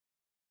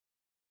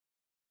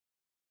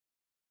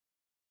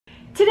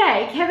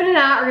Today, Kevin and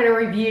I are going to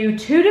review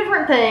two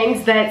different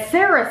things that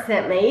Sarah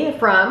sent me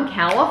from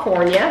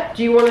California.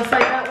 Do you want to say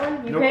that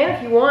one? You can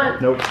if you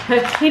want. Nope.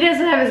 He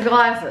doesn't have his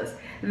glasses.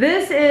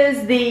 This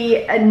is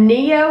the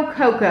Neo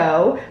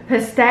Cocoa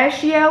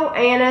Pistachio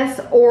Anise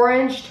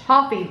Orange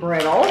Toffee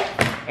Brittle.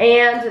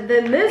 And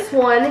then this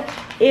one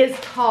is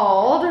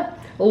called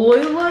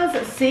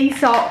Lula's Sea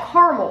Salt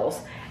Caramels.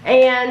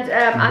 And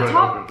I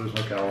talked. There's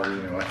no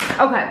calories anyway.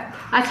 Okay,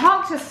 I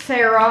talked to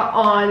Sarah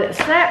on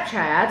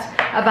Snapchat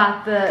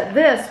about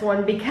this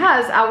one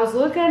because I was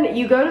looking.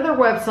 You go to their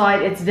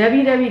website. It's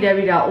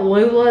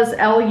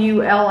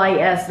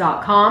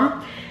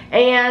www.lulas.com,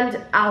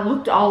 and I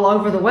looked all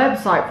over the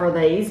website for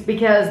these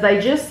because they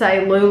just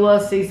say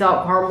Lula's Sea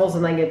Salt Caramels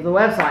and they give the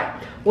website.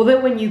 Well,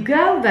 then when you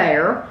go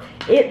there,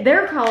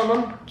 they're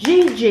calling them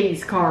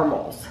Gigi's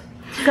Caramels.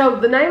 So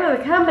the name of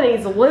the company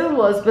is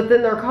Lula's, but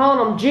then they're calling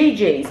them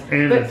Gigi's.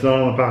 And it's not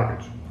on the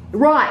package.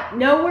 Right.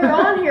 Nowhere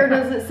on here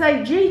does it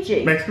say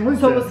Gigi's. Makes complete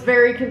so sense. it was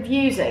very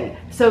confusing.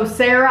 So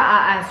Sarah,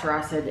 I asked her,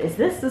 I said, is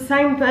this the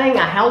same thing?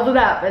 I held it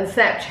up in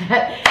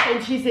Snapchat,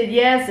 and she said,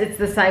 yes, it's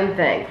the same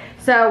thing.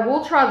 So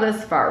we'll try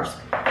this first.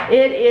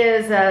 It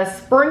is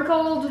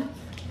sprinkled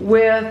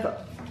with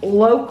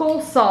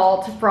local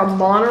salt from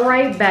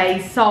Monterey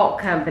Bay Salt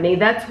Company.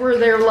 That's where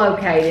they're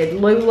located.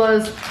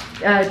 Lula's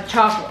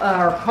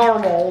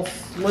caramels.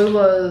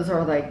 Lula's,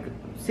 or they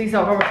sea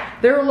salt caramels.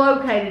 They're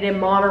located in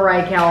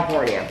Monterey,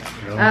 California.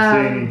 I don't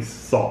see any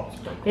salt.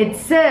 It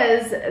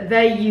says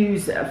they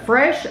use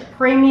fresh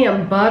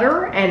premium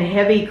butter and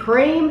heavy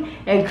cream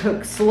and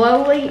cook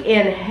slowly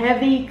in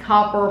heavy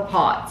copper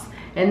pots.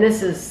 And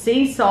this is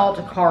sea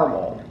salt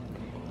caramel.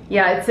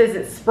 Yeah, it says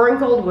it's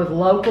sprinkled with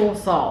local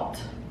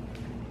salt.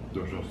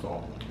 There's no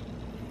salt.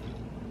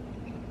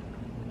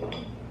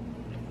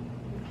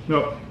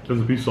 Nope,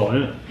 there's a piece of salt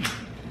in it.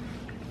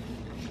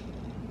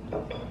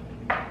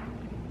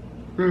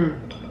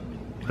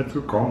 That's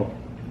good caramel.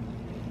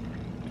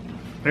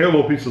 I got a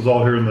little piece of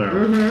salt here and there.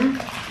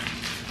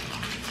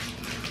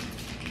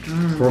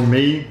 For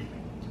me,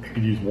 I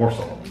could use more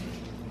salt.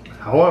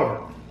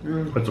 However,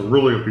 it's a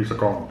really good piece of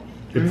caramel.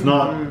 It's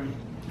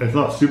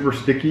not super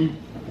sticky.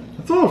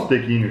 It's a little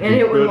sticky in your teeth. And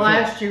it would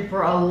last you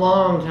for a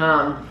long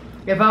time.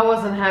 If I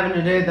wasn't having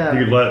to do the... You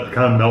could let it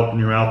kind of melt in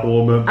your mouth a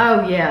little bit.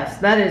 Oh yes,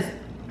 that is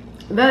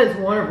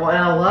wonderful, and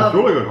I love it.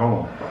 It's really good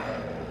caramel.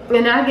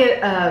 And I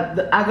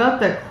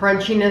got the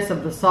crunchiness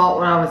of the salt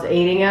when I was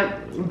eating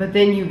it, but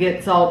then you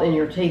get salt in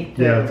your teeth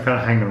too. Yeah, it's kind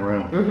of hanging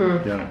around.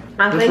 Yeah,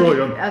 I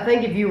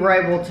think if you were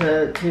able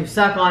to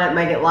suck on it,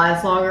 make it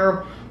last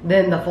longer,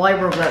 then the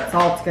flavor of that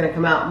salt's going to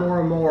come out more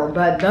and more.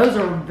 But those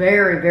are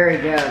very, very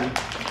good.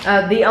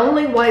 The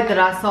only way that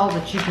I saw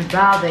that you could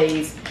buy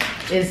these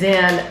is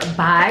in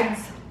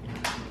bags,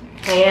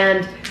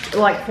 and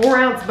like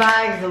 4-ounce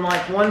bags and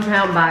like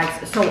 1-pound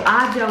bags. So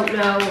I don't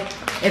know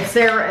if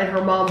Sarah and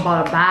her mom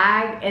bought a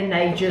bag and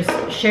they just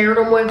shared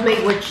them with me,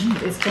 which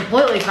is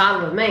completely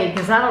fine with me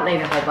because I don't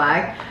need a whole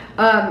bag.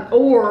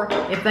 Or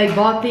if they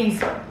bought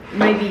these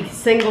maybe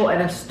single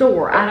at a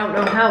store. I don't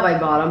know how they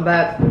bought them,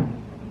 but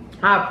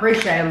I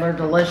appreciate them. They're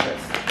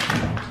delicious.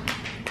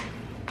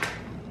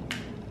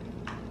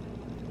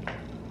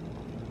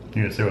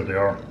 You can see what they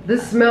are.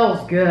 This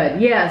smells good.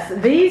 Yes,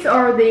 these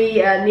are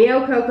the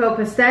Neo Cocoa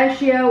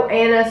Pistachio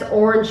Anise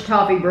Orange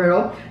Toffee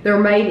Brittle. They're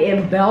made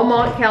in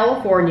Belmont,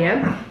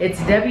 California. It's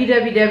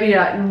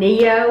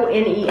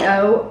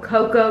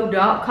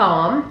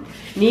www.neococo.com.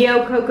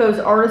 Neo Cocoa's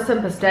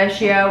Artisan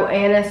Pistachio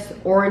Anise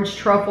Orange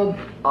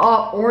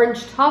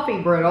Toffee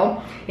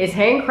Brittle is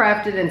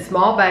handcrafted in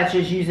small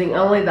batches using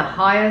only the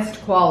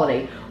highest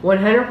quality,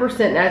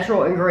 100%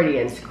 natural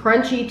ingredients,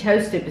 crunchy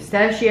toasted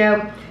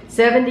pistachio,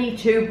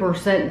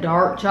 72%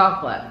 dark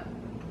chocolate.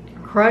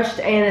 Crushed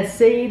anise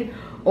seed,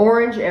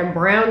 orange and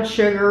brown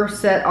sugar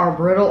set our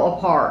brittle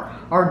apart.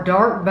 Our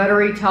dark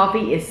buttery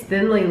toffee is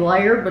thinly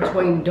layered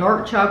between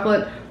dark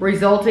chocolate,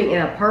 resulting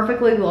in a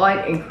perfectly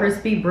light and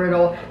crispy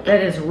brittle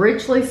that is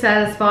richly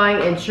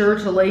satisfying and sure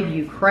to leave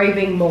you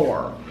craving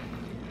more.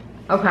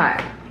 Okay.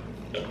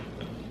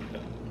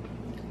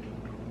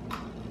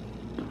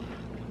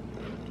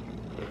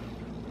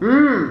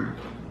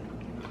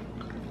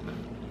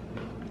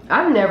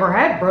 I've never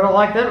had brittle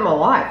like that in my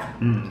life.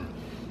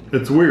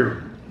 It's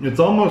weird. It's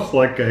almost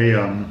like a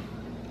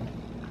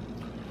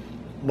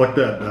like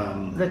that.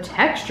 The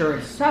texture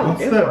is so what's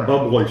different. that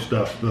bubbly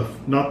stuff?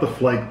 Not the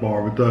flake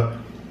bar, but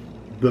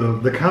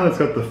the kind that's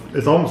got the.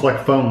 It's almost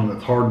like foam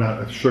that's hard,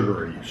 not it's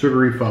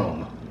sugary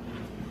foam.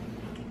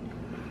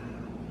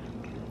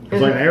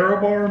 It's like an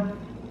Aero bar.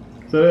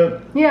 Is that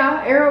it?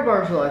 Yeah, Aero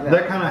bars are like that.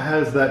 That kind of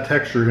has that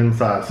texture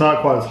inside. It's not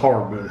quite as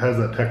hard, but it has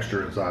that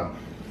texture inside.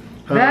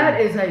 That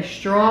is a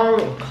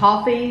strong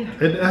coffee.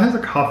 It has a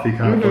coffee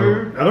kind of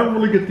flavor. I don't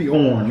really get the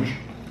orange.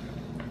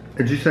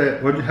 Did you say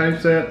it? How do you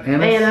say it?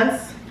 Anise.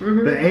 Anise.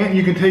 The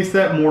you can taste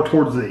that more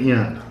towards the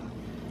end.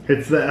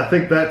 It's that. I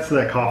think that's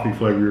that coffee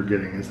flavor you're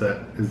getting. Is that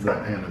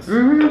anise?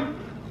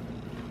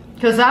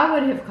 Because I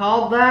would have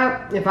called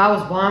that if I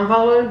was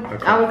blindfolded.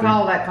 I would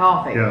call that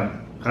coffee. Yeah.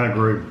 I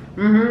agree.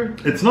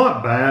 It's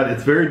not bad.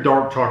 It's very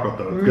dark chocolate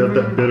though. It's got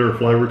that bitter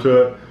flavor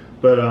to it,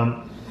 but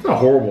it's not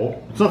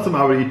horrible. It's not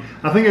something I would eat.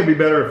 I think it'd be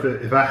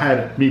better if I had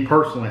it, me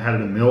personally, had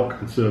it in milk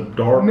instead of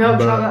dark. Milk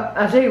chocolate.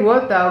 I tell you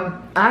what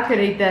though, I could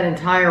eat that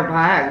entire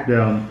bag.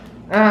 Yeah.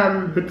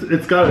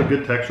 It's got a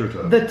good texture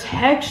to it. The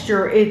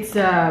texture, it's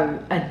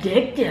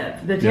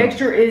addictive. The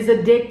texture is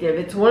addictive.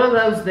 It's one of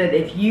those that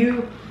if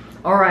you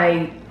are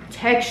a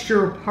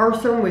texture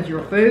person with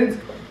your foods,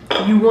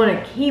 you want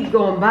to keep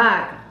going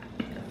back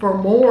for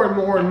more and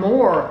more and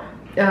more.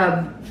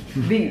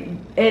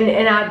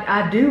 And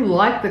I do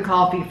like the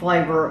coffee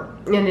flavor,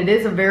 and it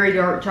is a very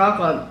dark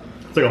chocolate.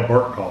 It's like a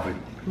burnt coffee.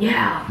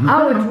 Yeah.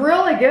 Oh, it's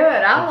really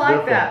good. I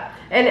like that.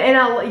 And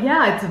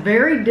it's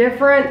very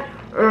different.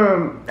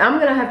 I'm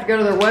gonna have to go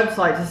to their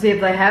website to see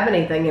if they have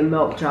anything in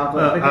milk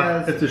chocolate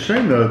because it's a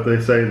shame though that they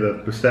say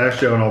the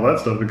pistachio and all that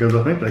stuff, because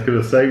I think they could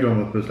have saved on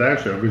the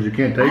pistachio because you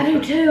can't taste it. I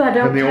do too. I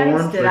don't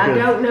taste it. I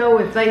because don't know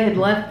if they had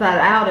left that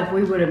out, if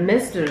we would have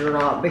missed it or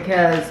not,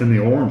 because in the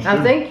orange.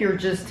 I think you're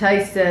just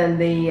tasting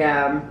the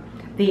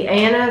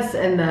anise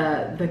and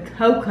the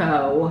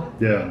cocoa.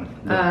 Yeah,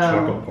 the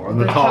chocolate part.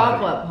 The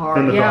chocolate part.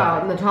 And the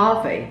and the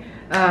toffee.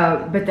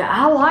 But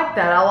I like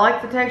that. I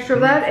like the texture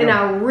of that, and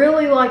I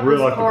really like this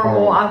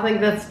caramel. I think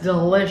that's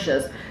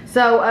delicious.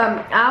 So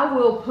I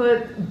will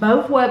put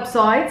both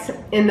websites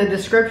in the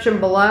description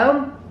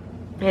below.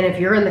 And if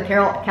you're in the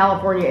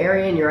California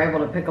area and you're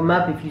able to pick them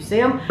up if you see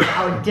them,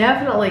 I would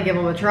definitely give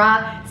them a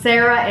try.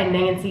 Sarah and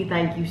Nancy,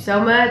 thank you so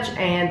much,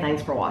 and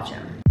thanks for watching.